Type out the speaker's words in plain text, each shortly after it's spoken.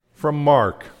From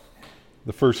Mark,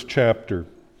 the first chapter,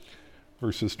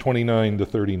 verses 29 to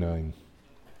 39.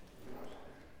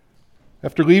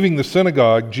 After leaving the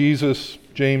synagogue, Jesus,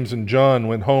 James, and John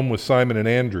went home with Simon and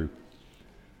Andrew.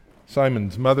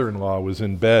 Simon's mother-in-law was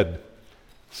in bed,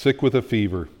 sick with a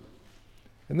fever,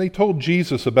 and they told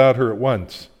Jesus about her at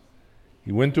once.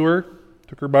 He went to her,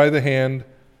 took her by the hand,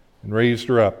 and raised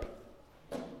her up.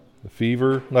 The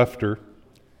fever left her,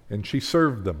 and she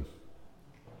served them,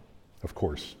 of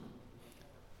course.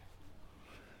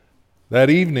 That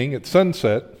evening at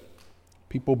sunset,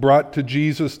 people brought to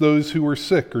Jesus those who were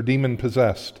sick or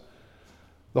demon-possessed.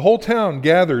 The whole town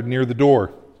gathered near the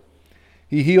door.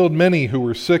 He healed many who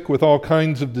were sick with all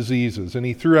kinds of diseases, and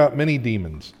he threw out many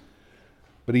demons.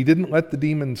 But he didn't let the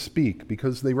demons speak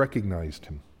because they recognized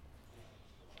him.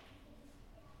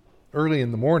 Early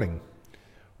in the morning,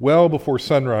 well before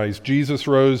sunrise, Jesus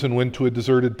rose and went to a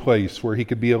deserted place where he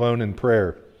could be alone in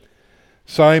prayer.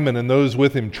 Simon and those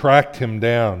with him tracked him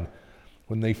down.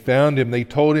 When they found him, they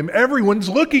told him, "Everyone's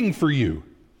looking for you."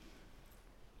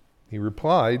 He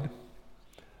replied,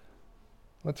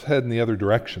 "Let's head in the other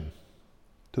direction,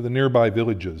 to the nearby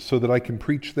villages, so that I can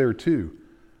preach there too.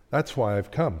 That's why I've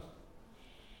come."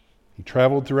 He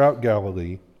traveled throughout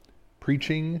Galilee,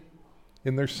 preaching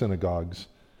in their synagogues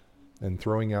and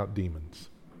throwing out demons.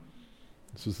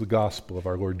 This is the gospel of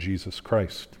our Lord Jesus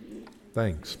Christ.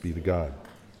 Thanks be to God.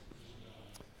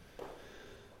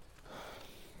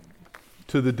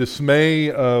 To the dismay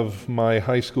of my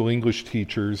high school English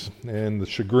teachers and the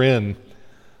chagrin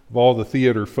of all the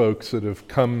theater folks that have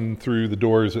come through the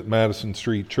doors at Madison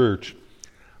Street Church,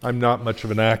 I'm not much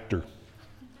of an actor.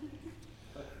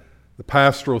 The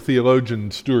pastoral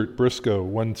theologian Stuart Briscoe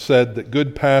once said that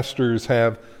good pastors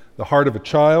have the heart of a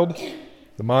child,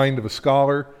 the mind of a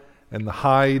scholar, and the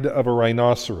hide of a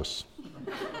rhinoceros.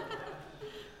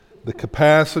 The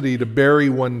capacity to bury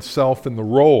oneself in the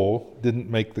role didn't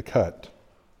make the cut.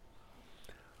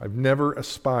 I've never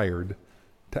aspired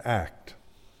to act.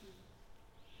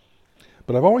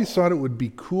 But I've always thought it would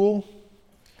be cool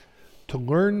to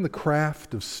learn the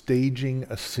craft of staging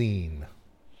a scene,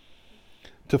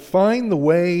 to find the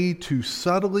way to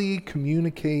subtly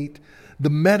communicate the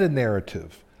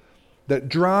meta-narrative that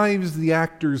drives the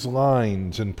actor's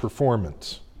lines and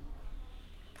performance.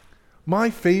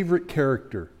 My favorite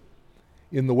character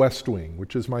in The West Wing,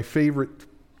 which is my favorite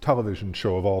television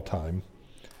show of all time,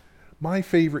 my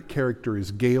favorite character is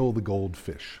Gail the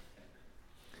Goldfish.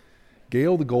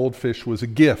 Gail the Goldfish was a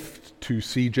gift to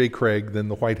C.J. Craig, then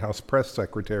the White House press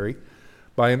secretary,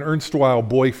 by an erstwhile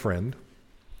boyfriend.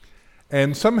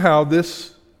 And somehow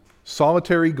this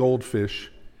solitary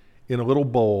goldfish in a little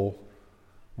bowl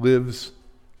lives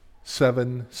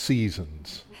 7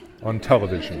 seasons on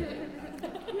television.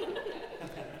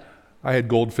 I had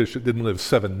goldfish that didn't live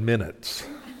 7 minutes.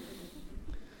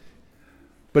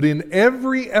 But in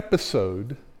every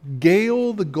episode,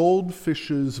 Gail the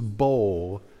Goldfish's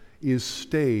bowl is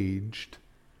staged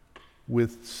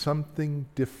with something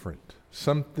different,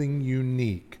 something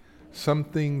unique,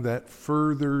 something that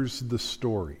furthers the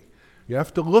story. You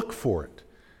have to look for it.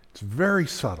 It's very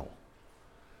subtle.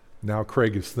 Now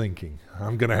Craig is thinking,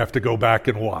 I'm going to have to go back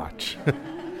and watch.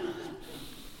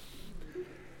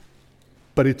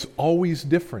 But it's always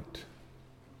different.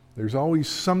 There's always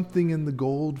something in the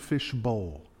goldfish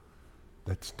bowl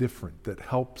that's different, that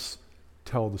helps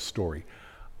tell the story.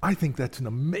 I think that's an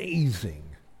amazing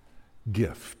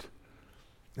gift.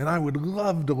 And I would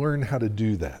love to learn how to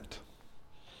do that.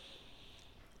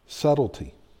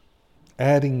 Subtlety,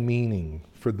 adding meaning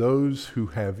for those who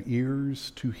have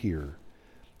ears to hear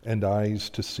and eyes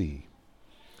to see.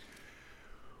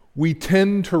 We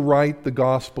tend to write the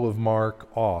Gospel of Mark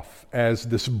off as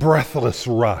this breathless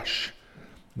rush.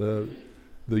 The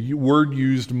word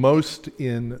used most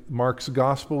in Mark's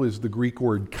Gospel is the Greek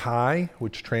word kai,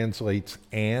 which translates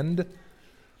and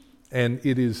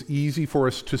it is easy for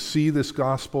us to see this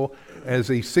Gospel as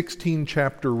a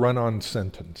 16-chapter run-on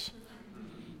sentence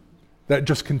that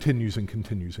just continues and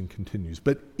continues and continues.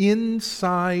 But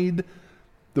inside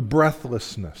the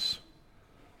breathlessness,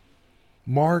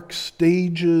 Mark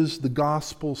stages the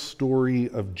gospel story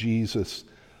of Jesus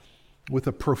with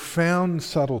a profound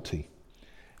subtlety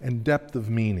and depth of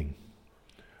meaning.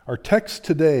 Our text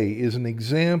today is an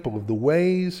example of the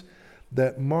ways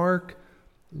that Mark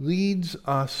leads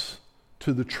us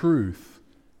to the truth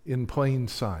in plain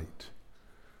sight,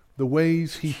 the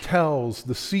ways he tells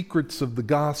the secrets of the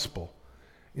gospel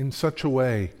in such a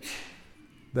way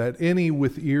that any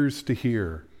with ears to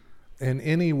hear and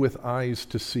any with eyes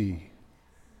to see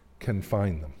can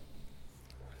find them.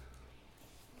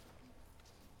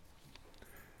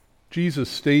 Jesus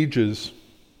stages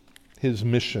his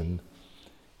mission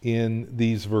in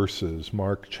these verses,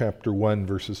 Mark chapter 1,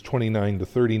 verses 29 to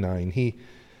 39.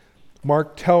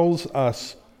 Mark tells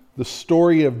us the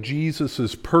story of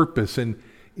Jesus' purpose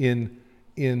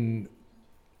in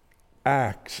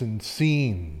acts and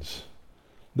scenes.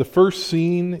 The first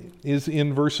scene is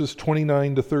in verses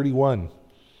 29 to 31.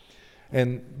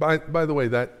 And by the way,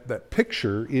 that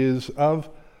picture is of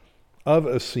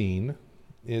a scene.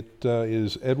 It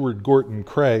is Edward Gorton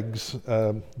Craig's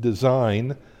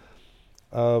design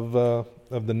of the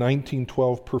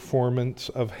 1912 performance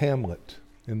of Hamlet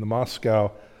in the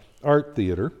Moscow Art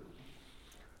Theater.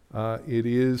 It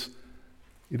is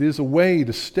a way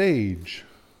to stage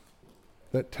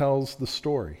that tells the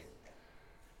story.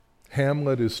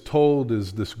 Hamlet is told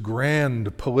as this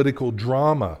grand political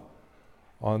drama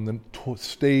on the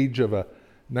stage of a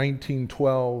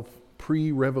 1912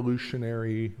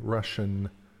 pre-revolutionary Russian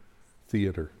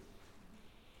theater.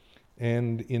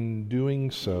 And in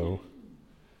doing so,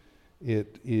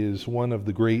 it is one of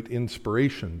the great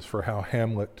inspirations for how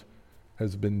Hamlet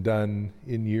has been done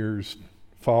in years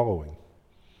following.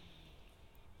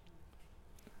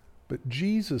 But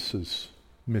Jesus'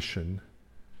 mission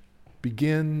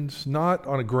begins not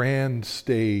on a grand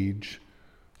stage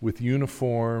with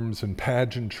uniforms and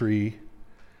pageantry.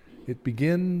 It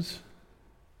begins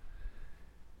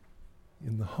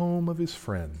in the home of his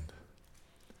friend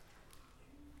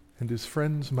and his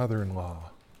friend's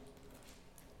mother-in-law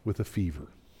with a fever.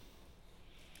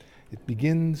 It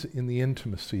begins in the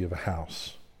intimacy of a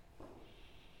house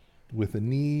with a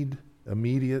need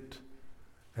immediate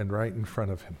and right in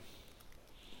front of him.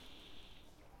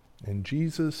 And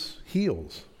Jesus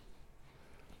heals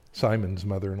Simon's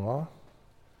mother-in-law.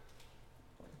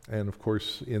 And of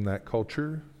course, in that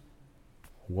culture,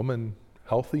 a woman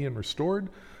healthy and restored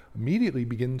immediately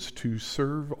begins to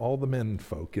serve all the men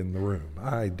folk in the room.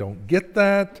 I don't get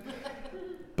that,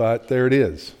 but there it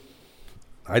is.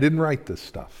 I didn't write this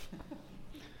stuff.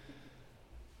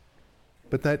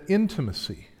 But that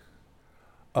intimacy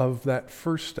of that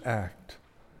first act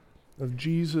of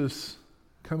Jesus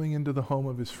coming into the home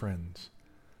of his friends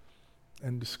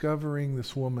and discovering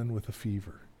this woman with a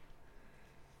fever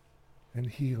and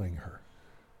healing her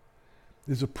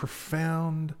is a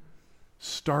profound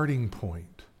starting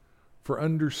point for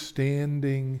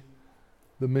understanding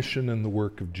the mission and the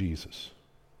work of Jesus.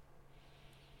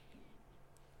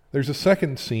 There's a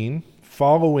second scene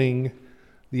following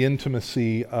the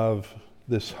intimacy of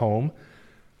this home.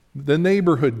 The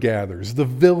neighborhood gathers, the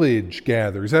village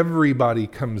gathers, everybody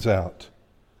comes out.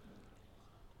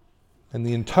 And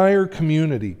the entire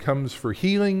community comes for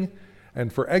healing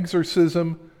and for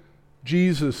exorcism.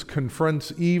 Jesus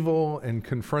confronts evil and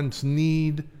confronts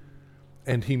need,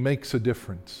 and he makes a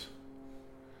difference.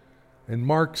 And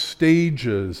Mark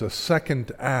stages a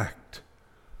second act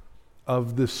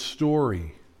of this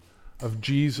story of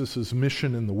Jesus'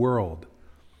 mission in the world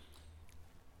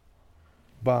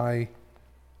by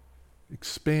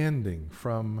expanding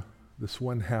from this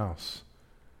one house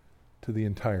to the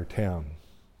entire town.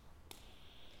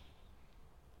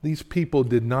 These people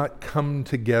did not come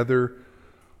together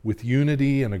with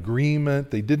unity and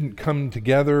agreement. They didn't come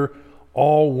together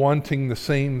all wanting the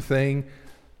same thing.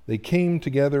 They came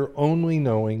together only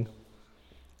knowing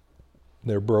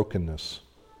their brokenness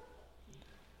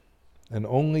and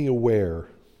only aware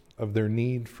of their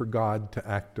need for God to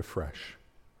act afresh.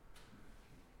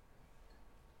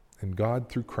 And God,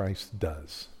 through Christ,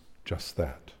 does just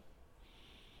that.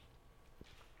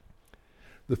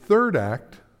 The third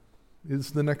act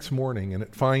is the next morning, and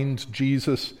it finds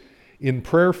Jesus in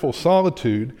prayerful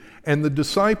solitude and the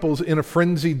disciples in a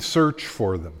frenzied search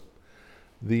for them.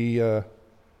 The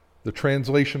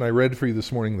translation I read for you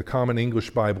this morning, the Common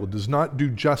English Bible, does not do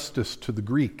justice to the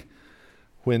Greek.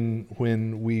 When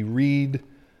we read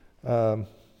that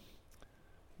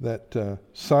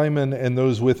Simon and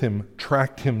those with him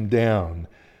tracked him down,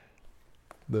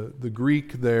 the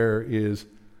Greek there is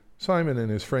Simon and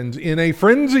his friends, in a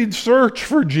frenzied search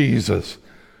for Jesus,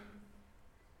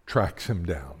 tracks him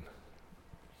down.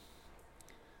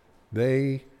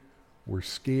 They were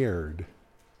scared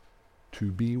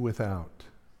to be without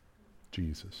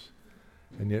Jesus.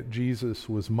 And yet Jesus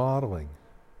was modeling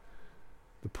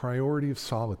the priority of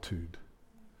solitude,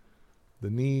 the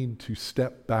need to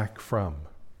step back from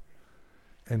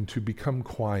and to become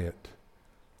quiet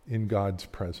in God's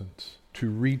presence,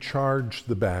 to recharge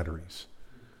the batteries,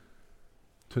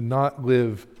 to not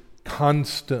live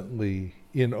constantly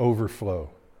in overflow,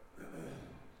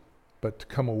 but to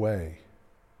come away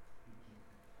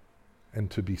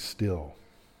and to be still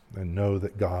and know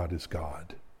that God is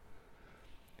God.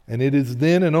 And it is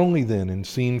then and only then in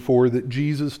scene 4 that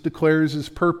Jesus declares his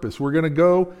purpose. We're going to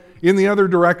go in the other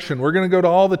direction. We're going to go to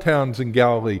all the towns in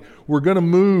Galilee. We're going to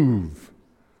move.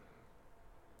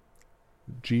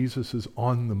 Jesus is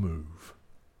on the move.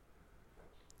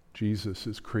 Jesus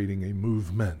is creating a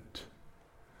movement.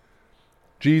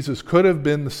 Jesus could have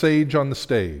been the sage on the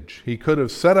stage. He could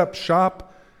have set up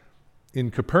shop in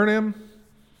Capernaum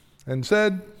and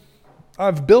said,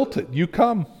 I've built it. You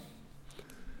come.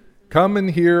 Come and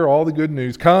hear all the good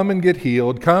news. Come and get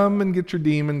healed. Come and get your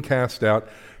demon cast out.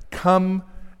 Come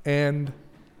and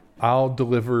I'll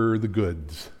deliver the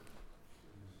goods.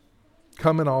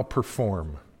 Come and I'll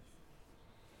perform.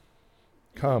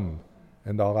 Come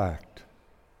and I'll act.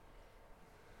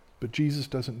 But Jesus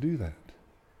doesn't do that.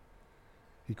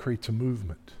 He creates a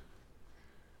movement.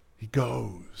 He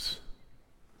goes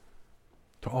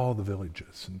to all the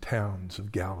villages and towns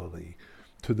of Galilee,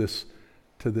 to this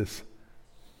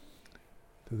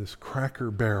cracker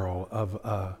barrel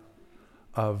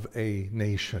of a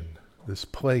nation, this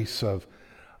place of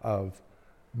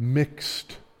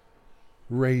mixed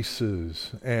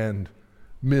races and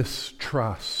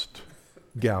mistrust,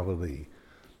 Galilee.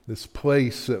 This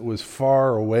place that was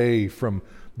far away from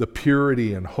the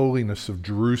purity and holiness of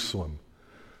Jerusalem.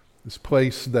 This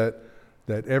place that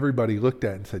everybody looked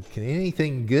at and said, can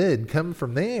anything good come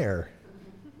from there?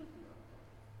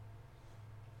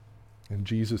 And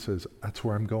Jesus says, that's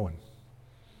where I'm going.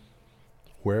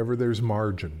 Wherever there's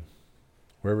margin,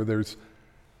 wherever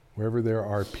there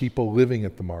are people living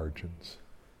at the margins,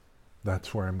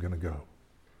 that's where I'm going to go.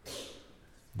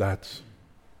 That's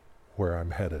where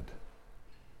I'm headed.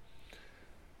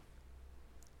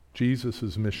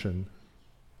 Jesus' mission,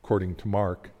 according to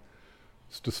Mark,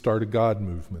 is to start a God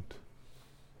movement.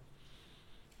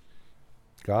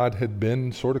 God had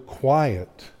been sort of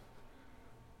quiet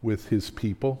with his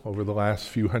people over the last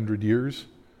few hundred years.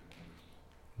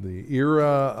 The era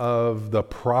of the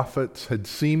prophets had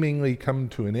seemingly come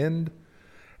to an end,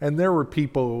 and there were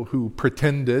people who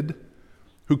pretended,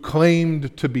 who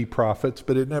claimed to be prophets,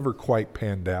 but it never quite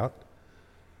panned out.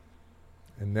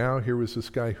 And now here was this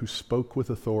guy who spoke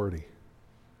with authority,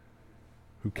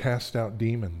 who cast out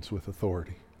demons with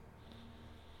authority,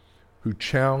 who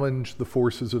challenged the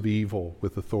forces of evil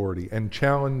with authority, and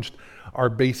challenged our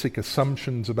basic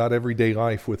assumptions about everyday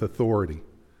life with authority.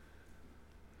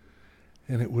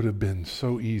 And it would have been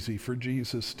so easy for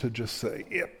Jesus to just say,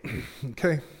 yep,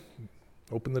 okay,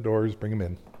 open the doors, bring them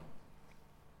in.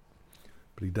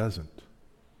 But he doesn't.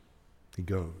 He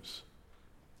goes.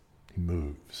 He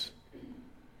moves.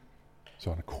 He's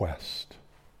on a quest,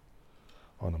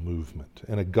 on a movement.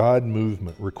 And a God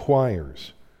movement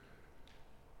requires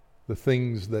the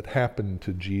things that happened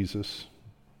to Jesus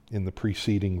in the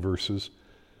preceding verses: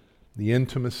 the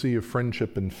intimacy of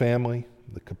friendship and family,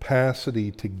 the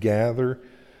capacity to gather,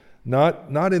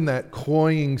 not in that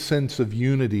cloying sense of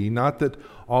unity, not that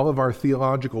all of our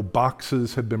theological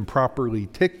boxes have been properly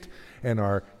ticked and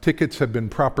our tickets have been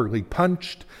properly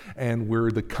punched and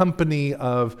we're the company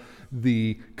of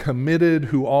the committed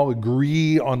who all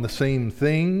agree on the same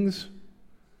things,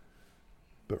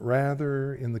 but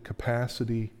rather in the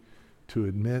capacity to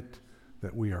admit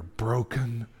that we are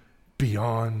broken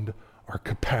beyond our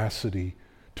capacity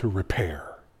to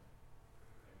repair.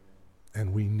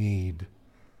 And we need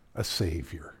a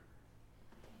Savior.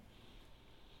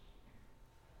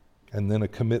 And then a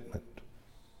commitment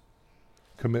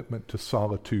to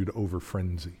solitude over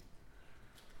frenzy,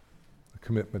 a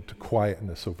commitment to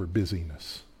quietness over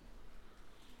busyness,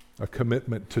 a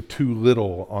commitment to too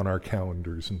little on our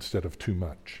calendars instead of too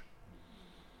much.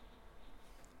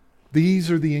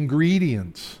 These are the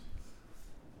ingredients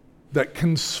that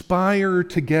conspire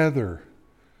together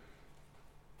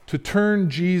to turn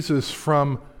Jesus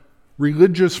from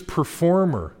religious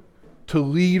performer to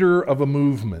leader of a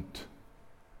movement.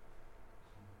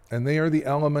 And they are the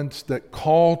elements that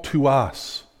call to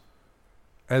us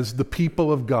as the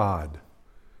people of God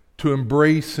to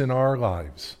embrace in our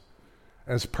lives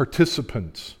as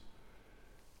participants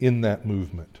in that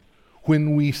movement.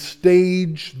 When we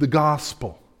stage the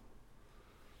gospel,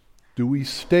 do we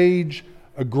stage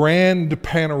a grand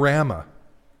panorama,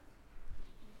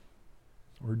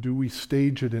 or do we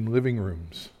stage it in living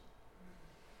rooms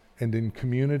and in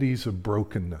communities of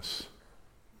brokenness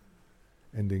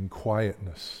and in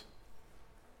quietness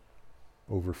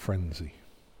over frenzy?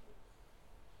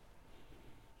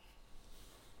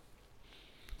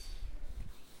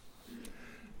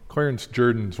 Clarence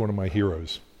Jordan's one of my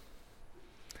heroes.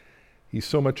 He's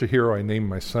so much a hero I named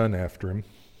my son after him.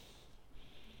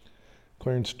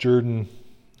 Clarence Jordan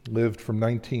lived from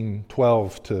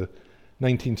 1912 to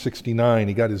 1969.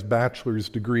 He got his bachelor's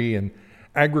degree in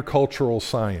agricultural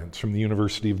science from the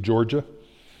University of Georgia.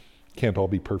 Can't all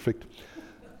be perfect.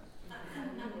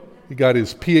 He got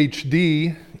his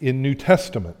PhD in New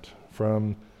Testament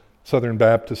from Southern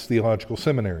Baptist Theological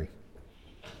Seminary.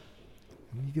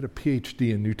 And you get a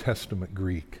PhD in New Testament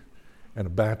Greek and a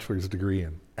bachelor's degree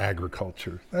in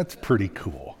agriculture. That's pretty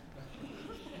cool.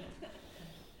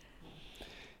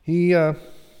 He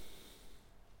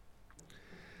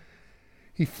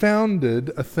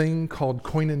founded a thing called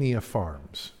Koinonia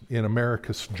Farms in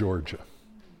Americus, Georgia.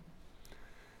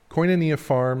 Koinonia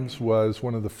Farms was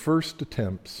one of the first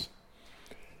attempts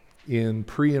in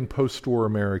pre- and post-war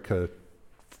America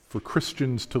for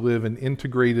Christians to live in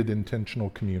integrated,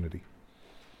 intentional community.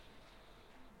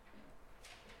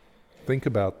 Think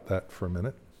about that for a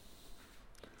minute.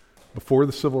 Before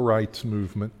the Civil Rights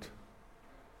Movement,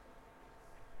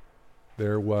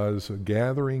 there was a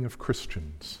gathering of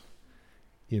Christians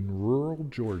in rural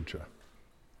Georgia,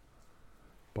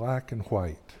 black and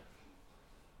white,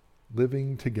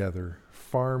 living together,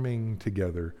 farming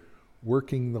together,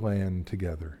 working the land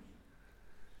together,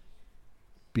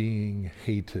 being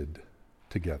hated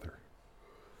together.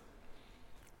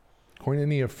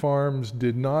 Koinonia Farms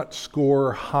did not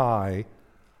score high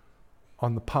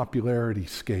on the popularity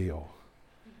scale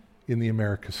in the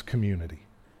Americas community.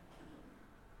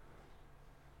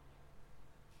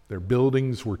 Their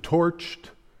buildings were torched,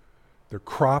 their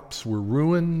crops were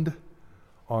ruined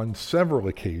on several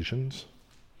occasions,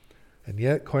 and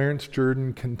yet Clarence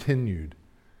Jordan continued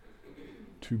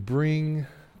to bring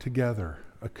together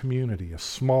a community, a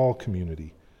small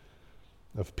community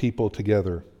of people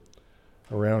together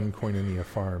around Koinonia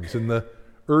Farms. In the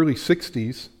early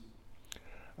 60s,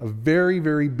 a very,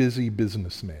 very busy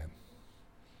businessman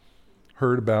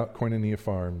heard about Koinonia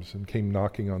Farms and came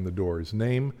knocking on the door. His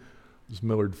name was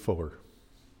Millard Fuller.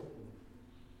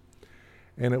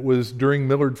 And it was during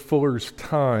Millard Fuller's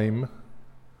time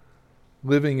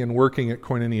living and working at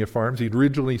Koinonia Farms. He'd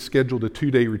originally scheduled a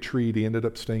 2-day retreat. He ended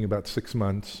up staying about 6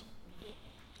 months.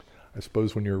 I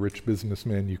suppose when you're a rich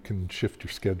businessman, you can shift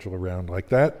your schedule around like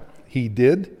that. He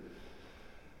did.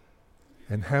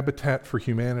 And Habitat for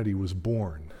Humanity was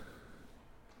born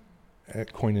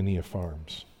at Koinonia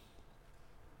Farms.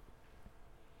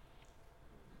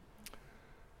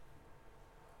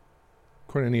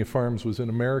 Koinonia Farms was in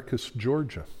Americus,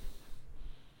 Georgia.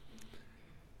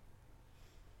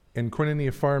 And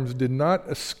Koinonia Farms did not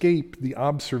escape the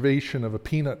observation of a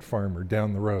peanut farmer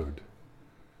down the road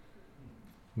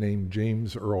named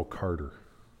James Earl Carter,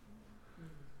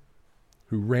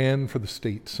 who ran for the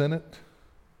state senate,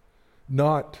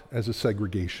 not as a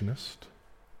segregationist,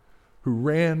 who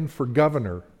ran for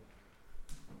governor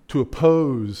to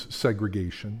oppose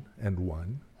segregation and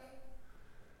won,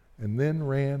 and then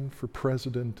ran for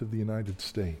president of the United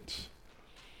States.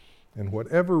 And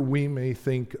whatever we may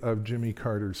think of Jimmy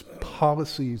Carter's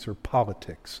policies or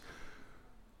politics,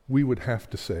 we would have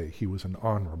to say he was an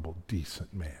honorable,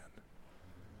 decent man.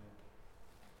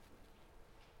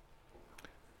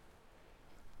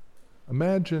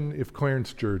 Imagine if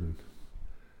Clarence Jordan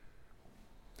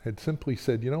had simply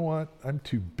said, you know what, I'm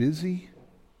too busy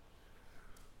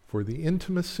for the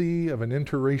intimacy of an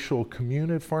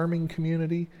interracial farming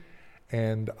community,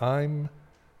 and I'm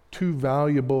too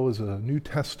valuable as a New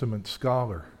Testament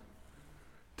scholar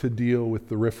to deal with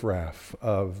the riffraff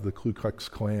of the Ku Klux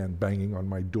Klan banging on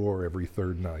my door every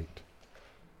third night.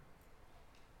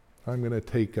 I'm going to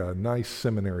take a nice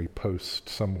seminary post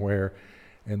somewhere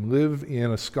and live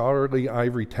in a scholarly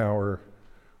ivory tower,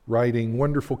 writing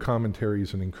wonderful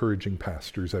commentaries and encouraging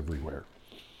pastors everywhere.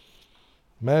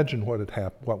 Imagine what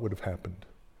would have happened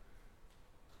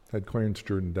had Clarence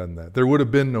Jordan done that. There would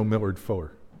have been no Millard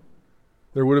Fuller.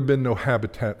 There would have been no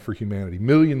Habitat for Humanity.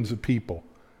 Millions of people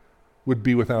would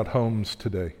be without homes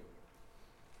today.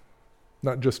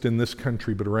 Not just in this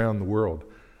country, but around the world.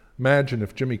 Imagine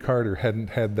if Jimmy Carter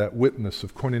hadn't had that witness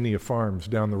of Koinonia Farms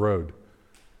down the road.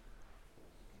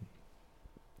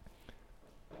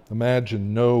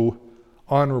 Imagine no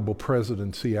honorable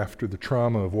presidency after the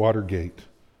trauma of Watergate.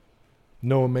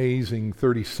 No amazing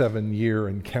 37-year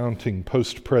and counting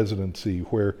post-presidency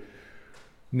where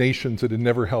nations that had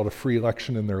never held a free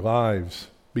election in their lives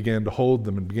began to hold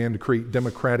them and began to create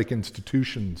democratic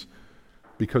institutions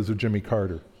because of Jimmy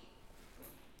Carter.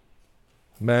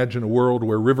 Imagine a world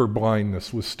where river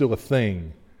blindness was still a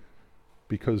thing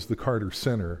because the Carter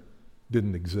Center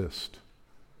didn't exist.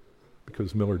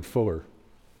 Because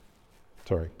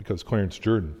Clarence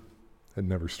Jordan had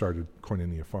never started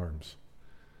Koinonia Farms.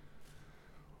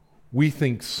 We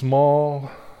think small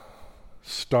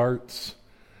starts,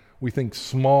 we think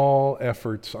small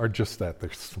efforts are just that.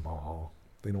 They're small.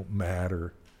 They don't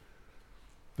matter.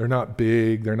 They're not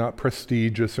big, they're not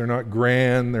prestigious, they're not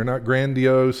grand, they're not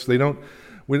grandiose, they don't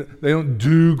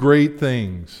do great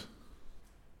things.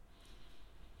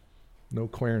 No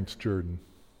Clarence Jordan,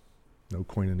 no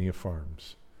Koinonia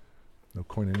Farms. No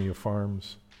Koinonia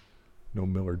Farms, no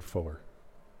Millard Fuller.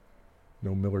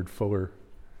 No Millard Fuller,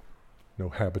 no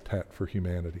Habitat for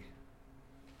Humanity.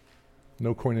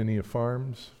 No Koinonia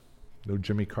Farms, no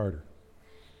Jimmy Carter.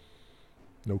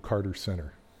 No Carter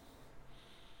Center.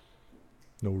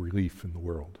 No relief in the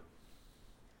world.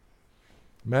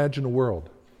 Imagine a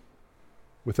world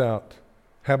without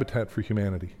Habitat for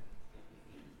Humanity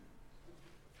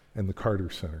and the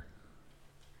Carter Center.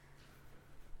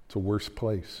 It's a worse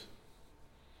place.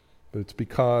 But it's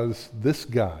because this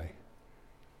guy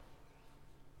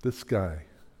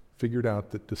figured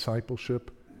out that discipleship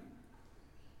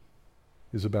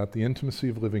is about the intimacy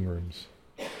of living rooms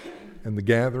and the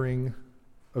gathering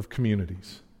of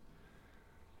communities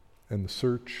and the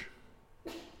search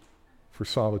for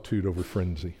solitude over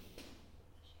frenzy.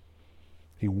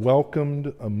 He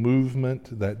welcomed a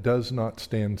movement that does not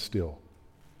stand still.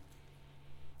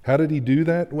 How did he do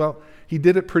that? Well, he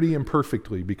did it pretty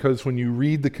imperfectly, because when you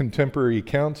read the contemporary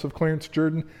accounts of Clarence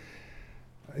Jordan,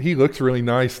 he looks really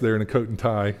nice there in a coat and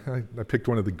tie. I picked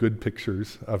one of the good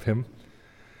pictures of him.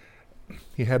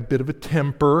 He had a bit of a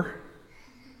temper.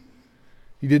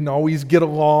 He didn't always get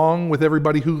along with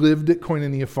everybody who lived at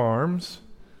Koinonia Farms.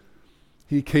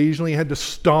 He occasionally had to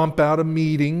stomp out of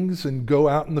meetings and go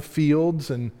out in the fields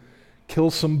and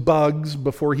kill some bugs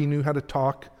before he knew how to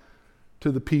talk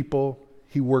to the people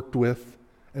he worked with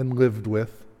and lived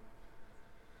with.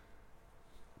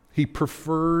 He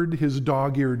preferred his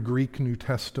dog-eared Greek New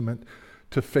Testament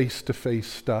to face-to-face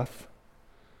stuff,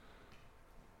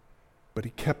 but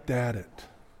he kept at it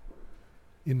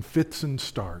in fits and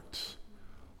starts,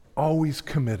 always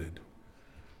committed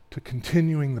to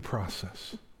continuing the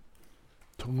process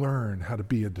to learn how to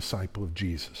be a disciple of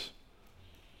Jesus.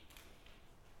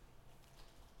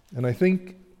 And I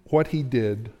think what he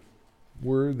did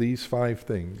were these 5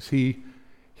 things. He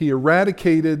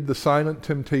eradicated the silent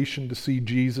temptation to see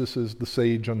Jesus as the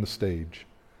sage on the stage,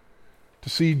 to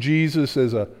see Jesus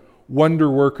as a wonder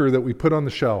worker that we put on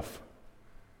the shelf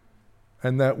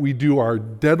and that we do our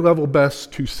dead level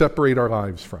best to separate our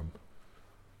lives from.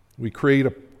 We create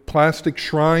a plastic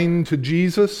shrine to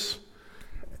Jesus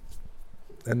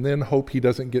and then hope he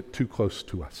doesn't get too close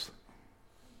to us.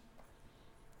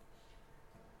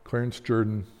 Clarence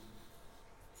Jordan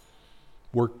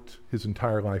worked his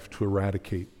entire life to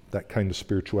eradicate that kind of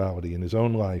spirituality in his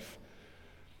own life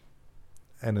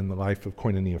and in the life of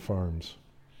Koinonia Farms.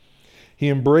 He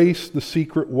embraced the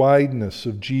secret wideness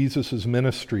of Jesus'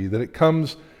 ministry, that it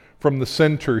comes from the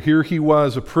center. Here he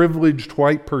was, a privileged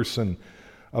white person,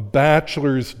 a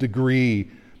bachelor's degree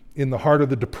in the heart of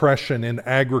the Depression in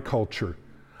agriculture,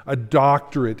 a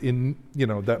doctorate in,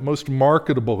 that most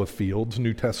marketable of fields,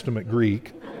 New Testament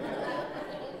Greek.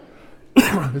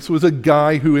 This was a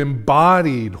guy who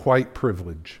embodied white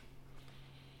privilege.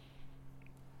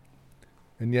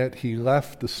 And yet he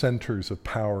left the centers of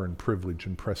power and privilege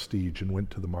and prestige and went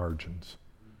to the margins.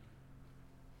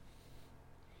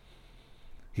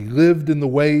 He lived in the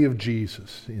way of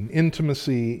Jesus, in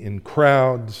intimacy, in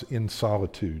crowds, in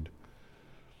solitude.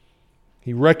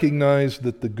 He recognized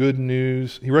the good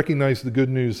news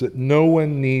that no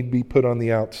one need be put on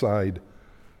the outside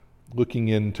looking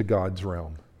into God's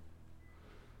realm.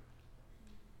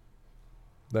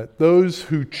 That those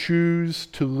who choose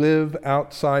to live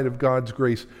outside of God's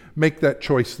grace make that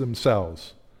choice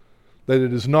themselves. That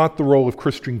it is not the role of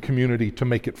Christian community to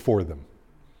make it for them.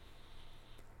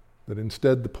 That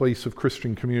instead the place of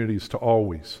Christian community is to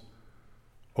always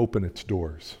open its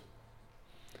doors.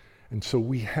 And so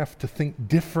we have to think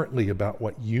differently about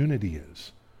what unity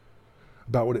is,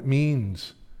 about what it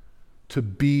means to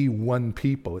be one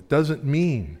people. It doesn't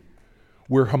mean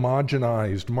we're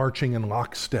homogenized, marching in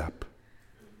lockstep.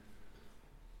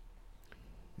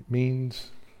 It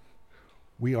means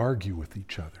we argue with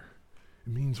each other.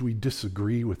 It means we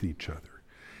disagree with each other.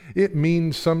 It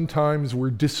means sometimes we're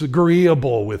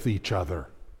disagreeable with each other.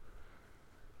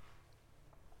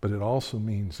 But it also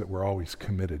means that we're always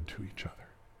committed to each other.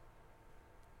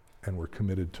 And we're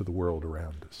committed to the world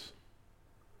around us.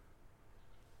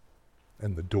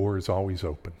 And the door is always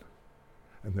open.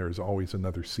 And there is always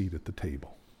another seat at the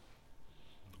table.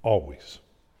 Always.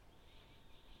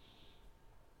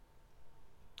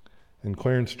 And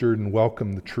Clarence Jordan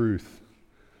welcomed the truth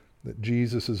that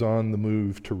Jesus is on the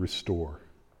move to restore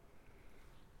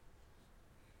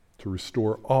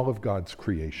all of God's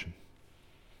creation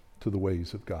to the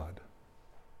ways of God.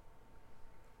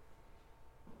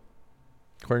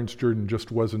 Clarence Jordan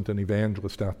just wasn't an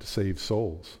evangelist out to save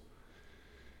souls.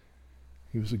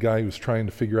 He was a guy who was trying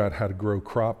to figure out how to grow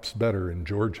crops better in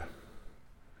Georgia,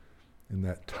 in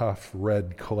that tough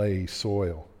red clay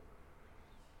soil.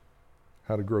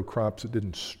 How to grow crops that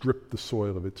didn't strip the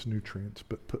soil of its nutrients,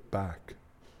 but put back.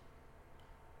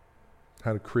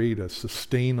 How to create a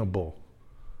sustainable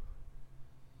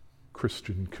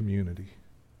Christian community.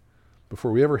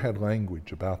 Before we ever had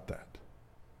language about that,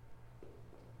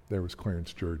 there was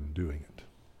Clarence Jordan doing it.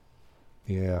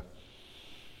 Yeah,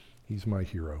 he's my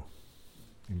hero.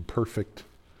 Imperfect,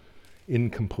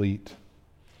 incomplete,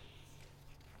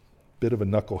 bit of a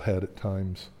knucklehead at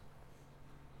times.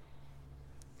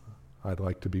 I'd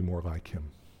like to be more like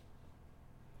him.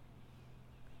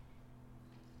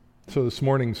 So this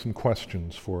morning, some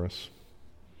questions for us.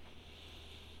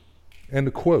 And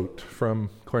a quote from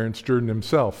Clarence Jordan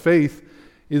himself. Faith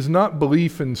is not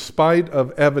belief in spite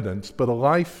of evidence, but a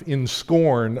life in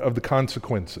scorn of the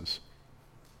consequences.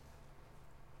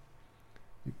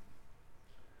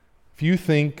 If you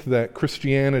think that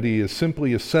Christianity is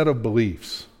simply a set of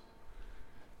beliefs,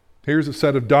 here's a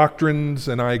set of doctrines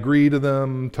and I agree to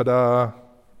them, ta-da,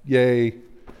 yay,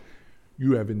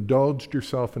 you have indulged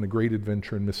yourself in a great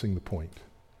adventure in missing the point.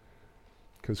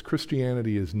 Because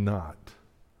Christianity is not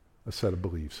a set of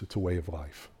beliefs, it's a way of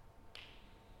life.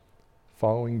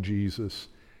 Following Jesus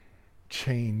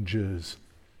changes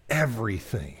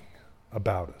everything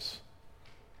about us.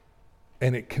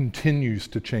 And it continues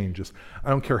to change us. I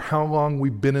don't care how long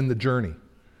we've been in the journey.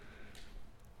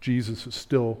 Jesus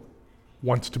still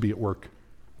wants to be at work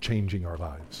changing our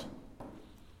lives.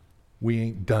 We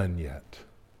ain't done yet.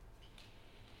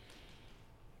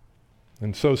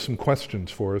 And so some questions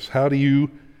for us. How do you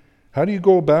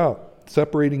go about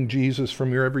separating Jesus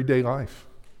from your everyday life?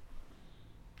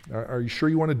 Are you sure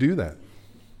you want to do that?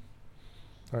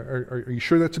 Are you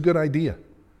sure that's a good idea?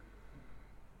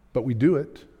 But we do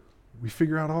it. We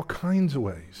figure out all kinds of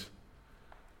ways.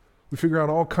 We figure out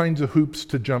all kinds of hoops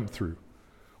to jump through.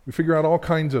 We figure out all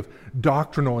kinds of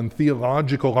doctrinal and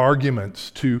theological arguments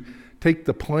to take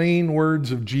the plain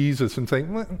words of Jesus and say,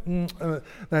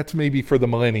 that's maybe for the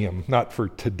millennium, not for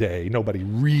today. Nobody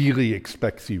really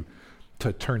expects you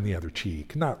to turn the other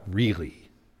cheek. Not really.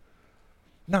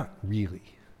 Not really.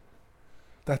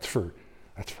 That's for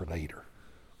later.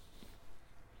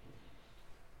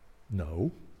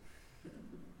 No.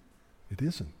 It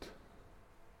isn't.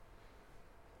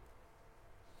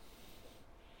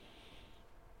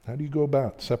 How do you go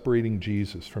about separating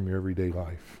Jesus from your everyday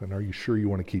life? And are you sure you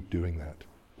want to keep doing that?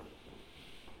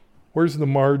 Where's the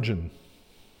margin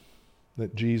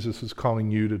that Jesus is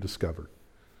calling you to discover?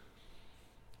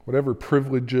 Whatever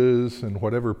privileges and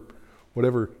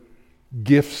whatever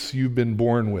gifts you've been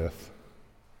born with,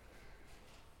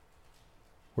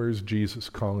 where's Jesus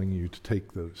calling you to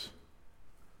take those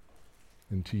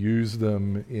and to use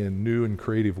them in new and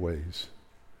creative ways,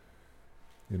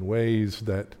 in ways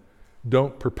that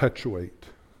don't perpetuate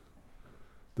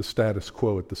the status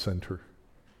quo at the center,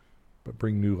 but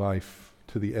bring new life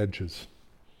to the edges?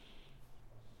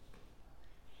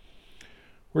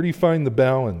 Where do you find the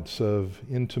balance of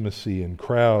intimacy and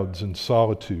crowds and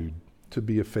solitude to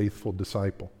be a faithful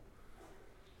disciple?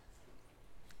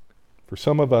 For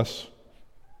some of us,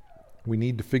 we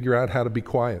need to figure out how to be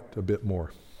quiet a bit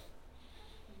more.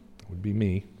 That would be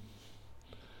me.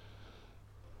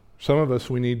 Some of us,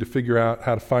 we need to figure out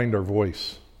how to find our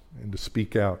voice and to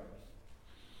speak out.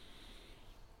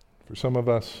 For some of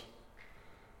us,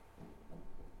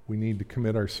 we need to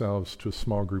commit ourselves to a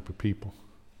small group of people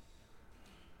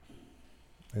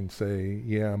and say,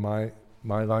 yeah, my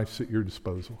life's at your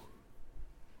disposal.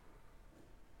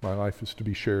 My life is to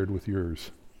be shared with yours.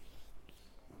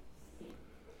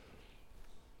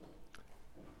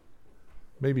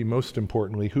 Maybe most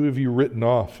importantly, who have you written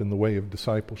off in the way of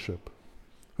discipleship?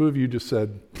 Who have you just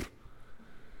said,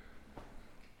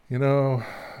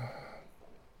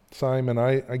 Simon,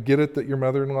 I get it that your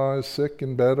mother-in-law is sick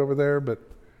in bed over there, but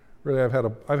really I've had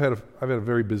a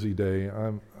very busy day.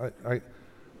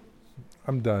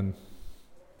 I'm done.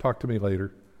 Talk to me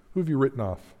later. Who have you written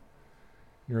off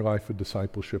in your life of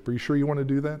discipleship? Are you sure you want to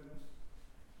do that?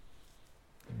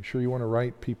 Are you sure you want to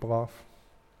write people off?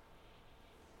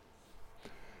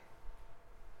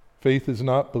 Faith is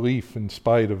not belief in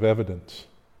spite of evidence,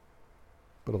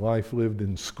 but a life lived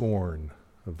in scorn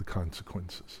of the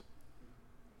consequences.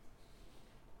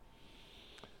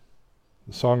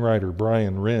 The songwriter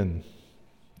Brian Wren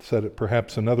said it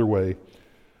perhaps another way,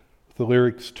 with the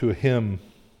lyrics to a hymn.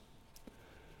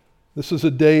 This is a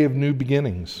day of new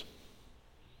beginnings.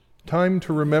 Time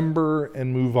to remember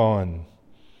and move on.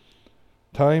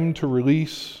 Time to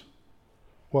release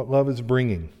what love is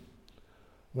bringing,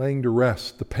 laying to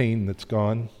rest the pain that's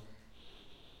gone.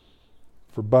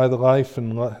 For by the life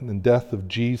and death of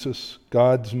Jesus,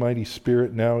 God's mighty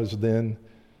Spirit now as then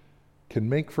can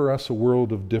make for us a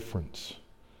world of difference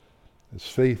as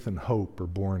faith and hope are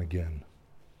born again.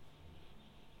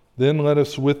 Then let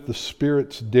us with the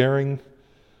Spirit's daring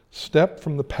step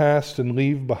from the past and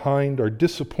leave behind our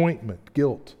disappointment,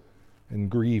 guilt, and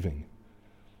grieving,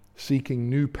 seeking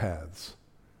new paths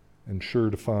and sure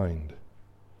to find.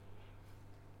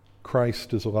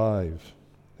 Christ is alive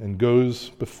and goes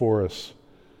before us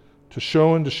to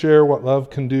show and to share what love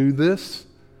can do. This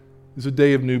is a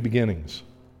day of new beginnings.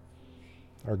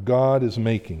 Our God is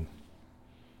making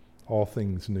all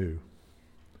things new.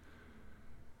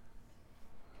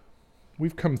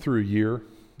 We've come through a year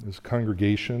as a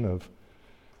congregation of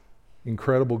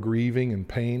incredible grieving and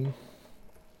pain,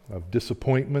 of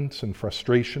disappointments and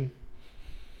frustration,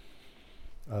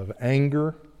 of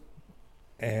anger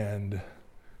and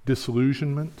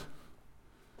disillusionment,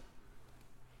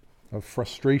 of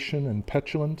frustration and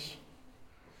petulance.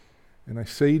 And I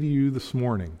say to you this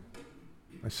morning,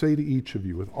 I say to each of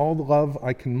you, with all the love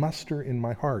I can muster in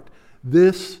my heart,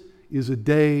 this is a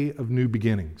day of new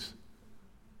beginnings.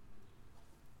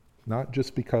 Not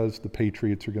just because the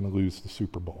Patriots are going to lose the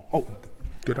Super Bowl. Oh,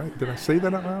 did I say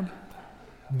that out loud?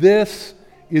 This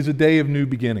is a day of new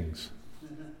beginnings.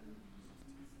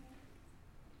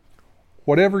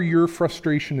 Whatever your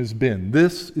frustration has been,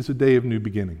 this is a day of new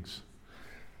beginnings.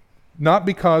 Not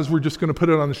because we're just going to put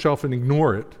it on the shelf and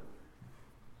ignore it,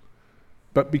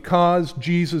 but because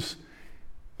Jesus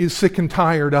is sick and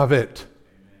tired of it.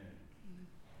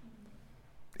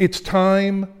 It's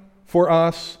time for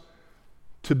us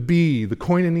to be the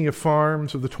koinonia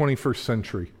farms of the 21st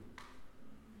century.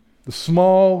 The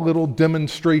small little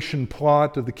demonstration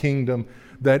plot of the kingdom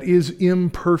that is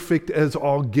imperfect as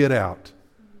all get out,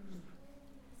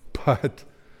 but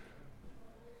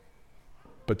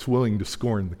it's willing to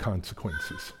scorn the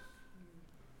consequences.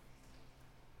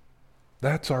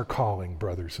 That's our calling,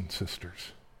 brothers and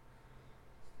sisters.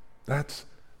 That's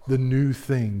the new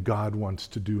thing God wants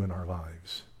to do in our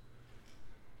lives.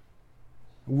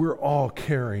 We're all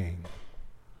carrying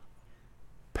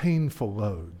painful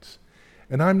loads.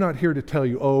 And I'm not here to tell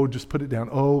you, oh, just put it down.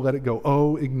 Oh, let it go.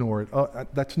 Oh, ignore it. Oh,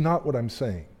 that's not what I'm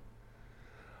saying.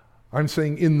 I'm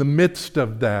saying in the midst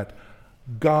of that,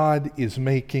 God is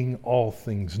making all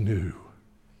things new.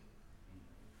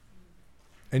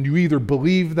 And you either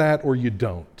believe that or you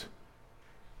don't.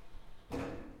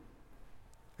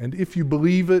 And if you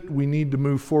believe it, we need to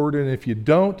move forward. And if you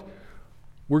don't,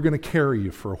 we're going to carry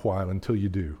you for a while until you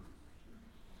do.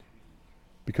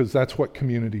 Because that's what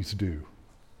communities do.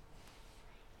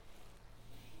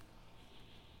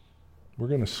 We're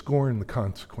going to scorn the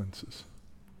consequences.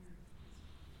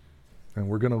 And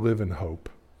we're going to live in hope.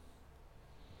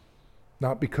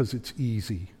 Not because it's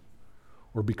easy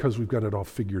or because we've got it all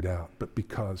figured out, but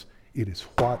because it is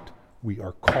what we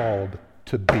are called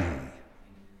to be.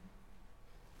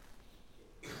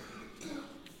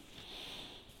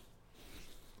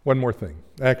 One more thing.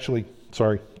 Actually,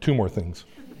 two more things.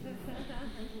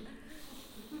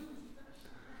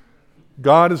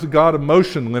 God is a God of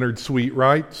motion, Leonard Sweet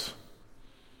writes,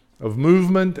 of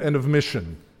movement and of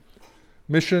mission.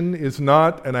 Mission is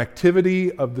not an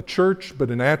activity of the church, but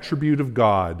an attribute of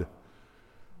God.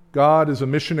 God is a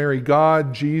missionary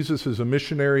God, Jesus is a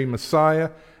missionary Messiah,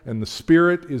 and the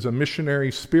Spirit is a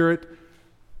missionary Spirit.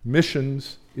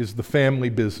 Missions is the family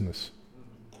business.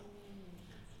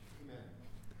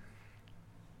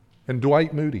 And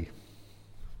Dwight Moody,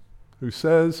 who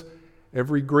says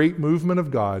every great movement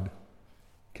of God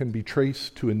can be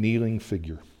traced to a kneeling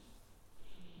figure.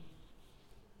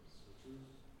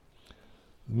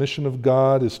 The mission of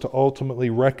God is to ultimately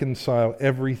reconcile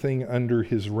everything under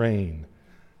His reign.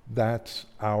 That's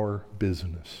our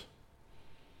business.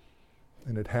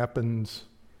 And it happens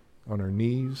on our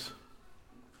knees,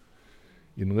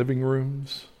 in living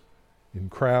rooms, in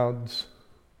crowds,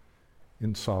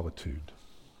 in solitude.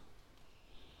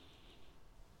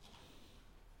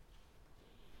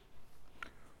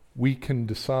 We can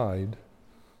decide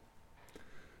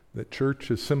that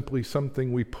church is simply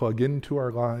something we plug into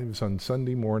our lives on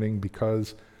Sunday morning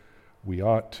because we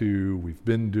ought to, we've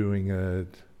been doing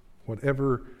it,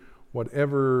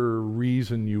 whatever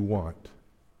reason you want.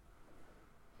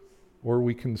 Or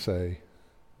we can say,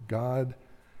 God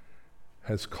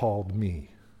has called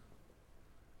me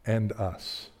and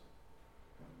us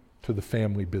to the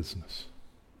family business,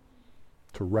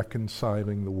 to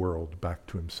reconciling the world back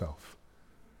to Himself.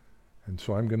 And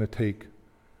so I'm going to take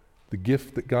the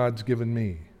gift that God's given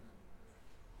me,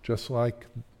 just like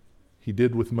He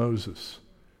did with Moses,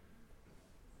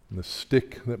 And the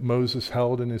stick that Moses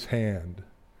held in his hand,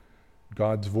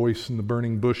 God's voice in the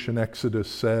burning bush in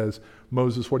Exodus says,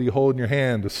 Moses, what do you hold in your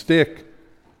hand? A stick.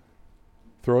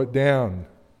 Throw it down.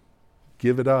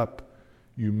 Give it up.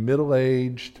 You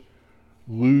middle-aged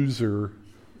loser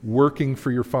working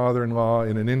for your father-in-law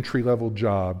in an entry-level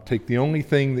job. Take the only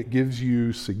thing that gives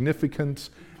you significance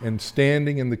and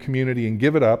standing in the community and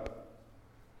give it up.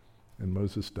 And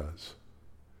Moses does.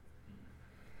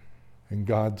 And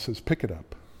God says, pick it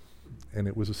up. And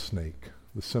it was a snake,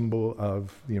 the symbol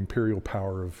of the imperial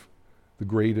power of the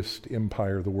greatest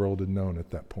empire the world had known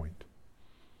at that point.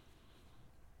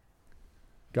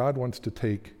 God wants to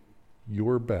take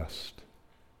your best,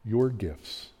 your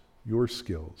gifts, your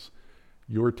skills,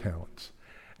 your talents,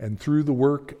 and through the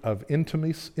work of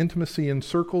intimacy in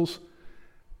circles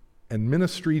and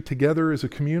ministry together as a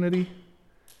community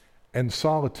and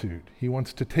solitude, he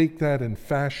wants to take that and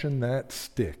fashion that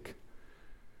stick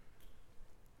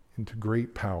into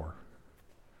great power,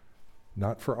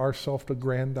 not for our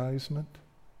self-aggrandizement,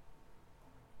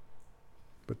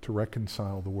 but to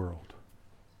reconcile the world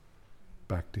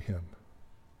back to him.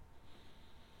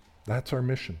 That's our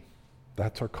mission.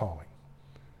 That's our calling.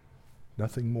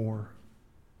 Nothing more,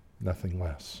 nothing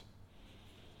less.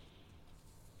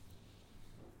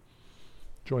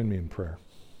 Join me in prayer.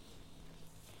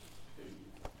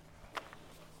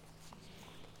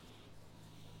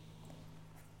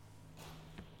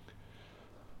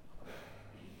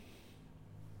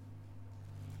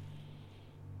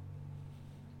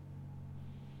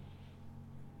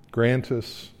 Grant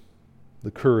us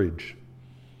the courage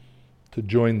to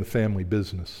join the family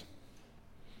business.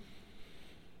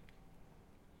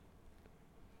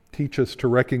 Teach us to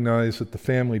recognize that the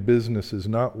family business is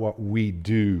not what we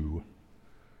do,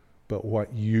 but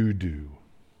what you do.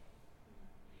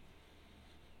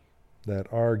 That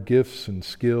our gifts and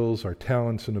skills, our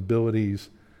talents and abilities,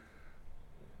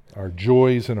 our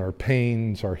joys and our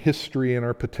pains, our history and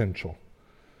our potential,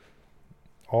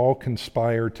 all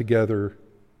conspire together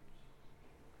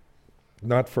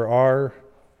not for our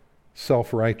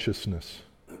self-righteousness,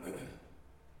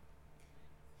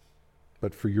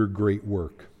 but for your great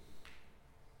work.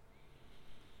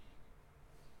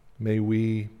 May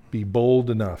we be bold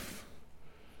enough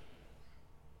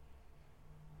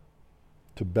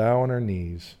to bow on our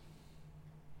knees,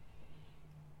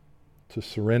 to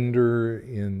surrender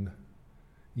in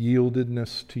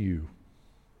yieldedness to you,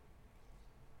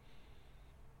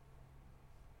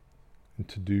 and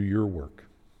to do your work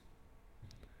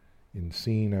in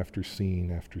scene after scene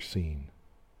after scene,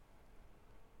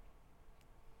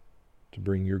 to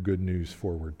bring your good news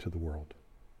forward to the world.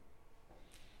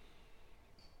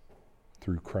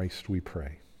 Through Christ we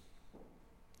pray.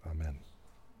 Amen.